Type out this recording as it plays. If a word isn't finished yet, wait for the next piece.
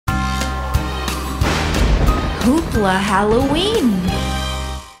Hoopla Halloween!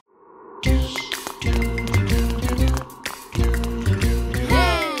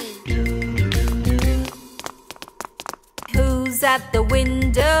 Who's at the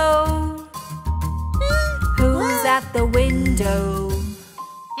window? Who's at the window?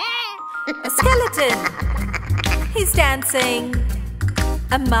 A skeleton! He's dancing.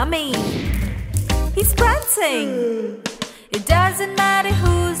 A mummy! He's prancing. It doesn't matter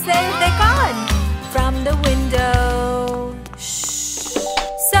who's there, they're gone from the window. Shh.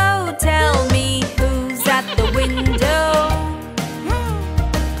 So tell me, who's at the window?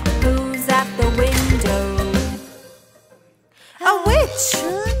 Who's at the window? A witch!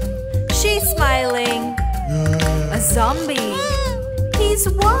 She's smiling. A zombie! He's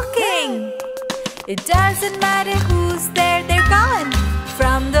walking. It doesn't matter who's there, they're gone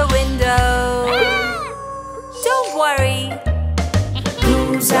from the window. Don't worry.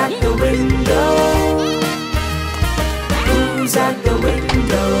 Who's at the window? Who's at the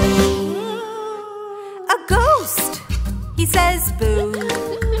window? A ghost! He says boo.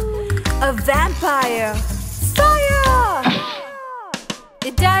 A vampire! Fire!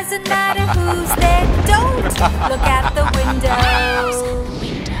 It doesn't matter who's there, don't look at the window.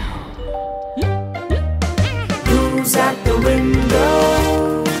 Who's at the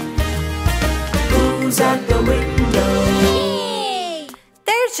window? Who's at the window?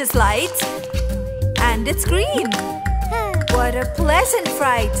 There's just light, and it's green. What a pleasant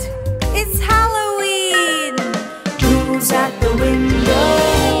fright! It's Halloween! Who's at the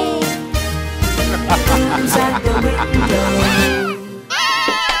window? Who's at the window?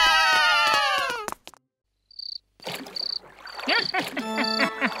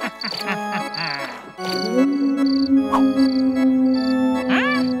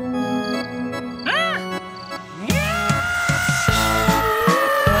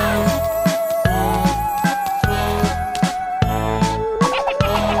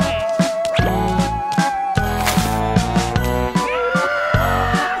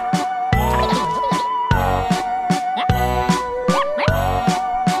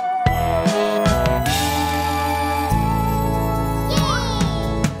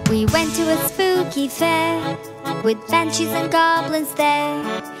 With banshees and goblins there.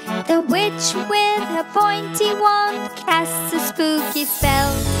 The witch with her pointy wand casts a spooky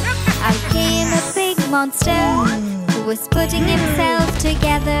spell. Out came a big monster who was putting himself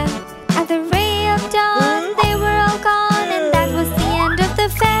together. At the ray of dawn they were all gone, and that was the end of the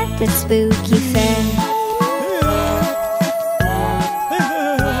fair, the spooky fair.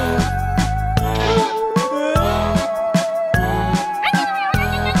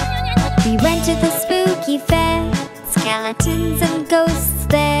 We went to the spooky fair, skeletons and ghosts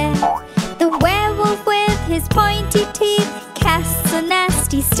there. The werewolf with his pointy teeth casts a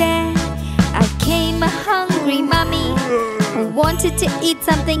nasty stare. Out came a hungry mummy who wanted to eat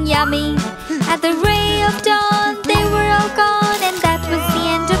something yummy. At the ray of dawn they were all gone, and that was the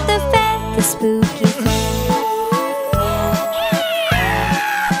end of the fair, the spooky fair.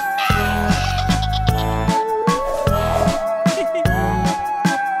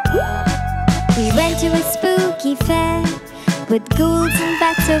 We went to a spooky fair with ghouls and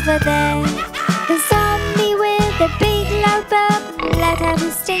bats over there. The zombie with a big loud burp let out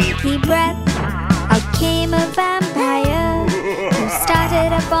a stinky breath. Out came a vampire who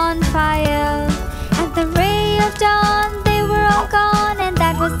started a bonfire. At the ray of dawn they were all gone, and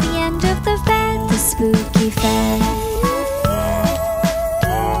that was the end of the fair, the spooky fair.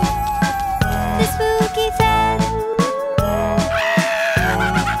 The spooky fair.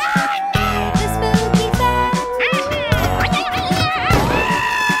 The spooky fair. The spooky fair.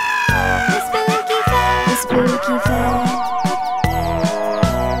 The spooky fair. The spooky fair.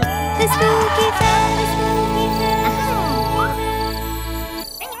 The spooky fair.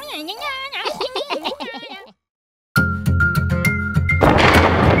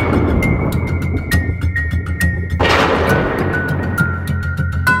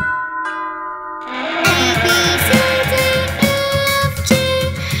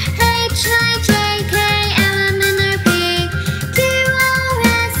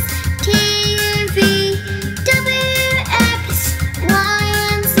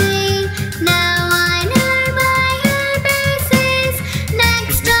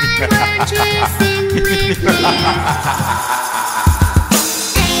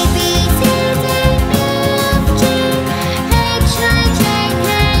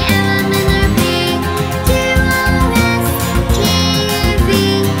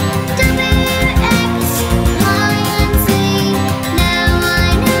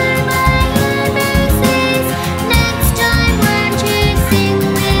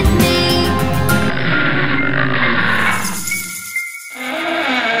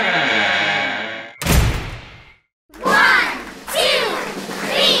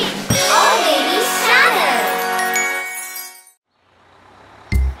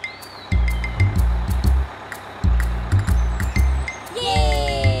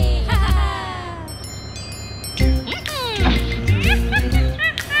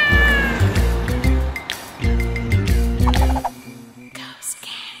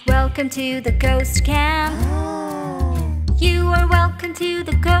 Welcome to the ghost camp. You are welcome to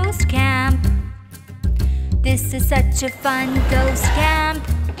the ghost camp. This is such a fun ghost camp.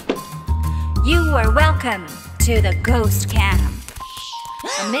 You are welcome to the ghost camp.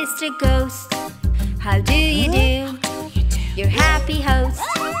 Mr. Ghost, how do you do? Your happy host,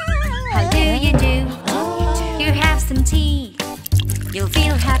 how do you do? You have some tea, you'll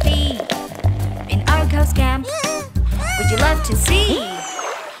feel happy. In our ghost camp, would you love to see?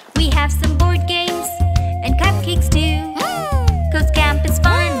 We have some board games and cupcakes too. Ghost camp is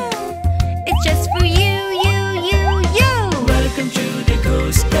fun, it's just for you, you. Welcome to the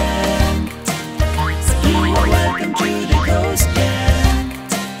ghost camp. You are welcome to the ghost camp.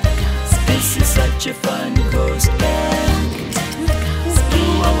 This is such a fun ghost camp. You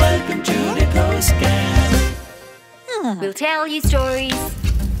are welcome to the ghost camp. We'll tell you stories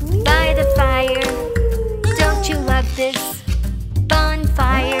by the fire. Don't you love this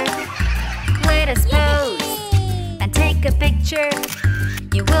bonfire? Let us pose and take a picture.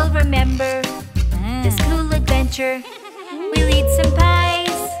 You will remember this cool adventure. We'll eat some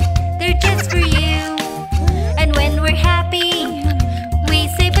pies, they're just for you. And when we're happy, we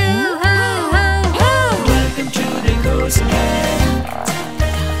say boo hoo hoo hoo. Welcome to the ghost camp.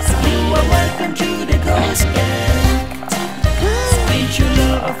 You are welcome to the ghost camp. Ain't you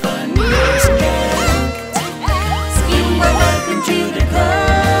love a fun ghost camp? You are welcome to the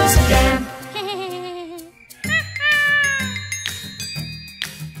ghost camp.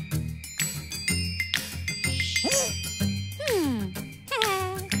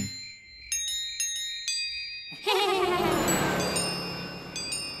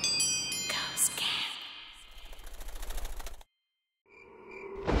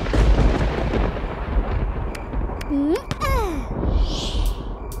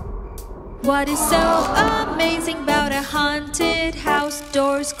 What is so amazing about a haunted house?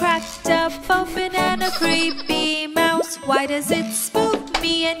 Doors cracked up open and a creepy mouse. Why does it spook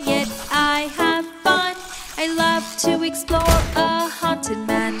me and yet I have fun? I love to explore a haunted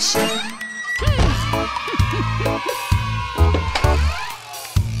mansion.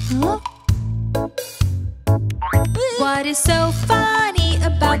 What is so funny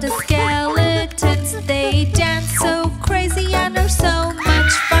about the skeletons? They dance so crazy and are so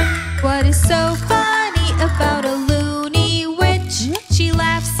much fun. What is so funny about a loony witch? She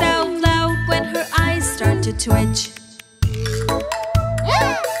laughs out loud when her eyes start to twitch.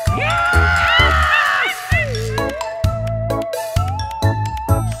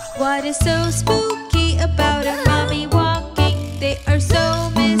 What is so spooky about a mommy walking? They are so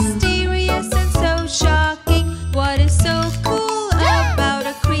mysterious and so shocking. What is so cool about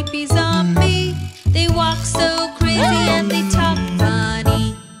a creepy zombie? They walk so crazy and they talk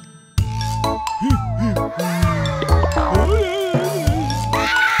funny.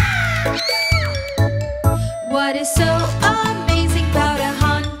 What is so amazing about a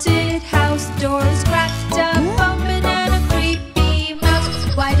haunted house? Doors cracked up open and a creepy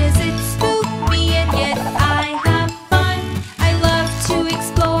mouse. Why does it spook me and yet I have fun? I love to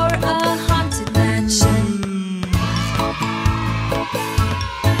explore a haunted mansion.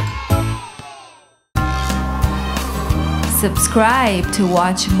 Subscribe to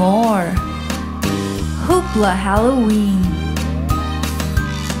watch more Hoopla Halloween.